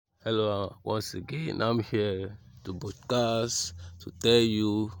Hello, once again. I'm here to broadcast to tell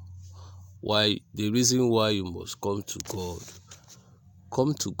you why the reason why you must come to God.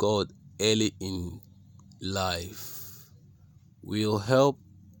 Come to God early in life will help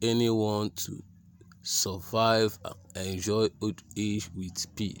anyone to survive and enjoy old age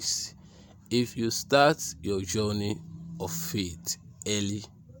with peace. If you start your journey of faith early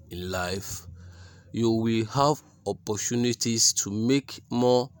in life, you will have opportunities to make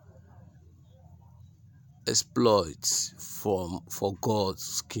more exploits for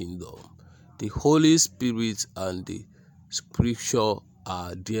God's kingdom. The Holy Spirit and the Scripture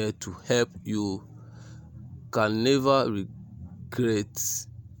are there to help you. Can never regret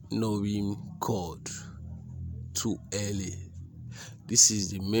knowing God too early. This is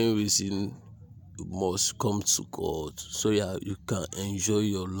the main reason you must come to God so you can enjoy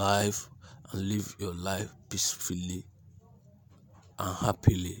your life and live your life peacefully and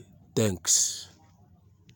happily. Thanks.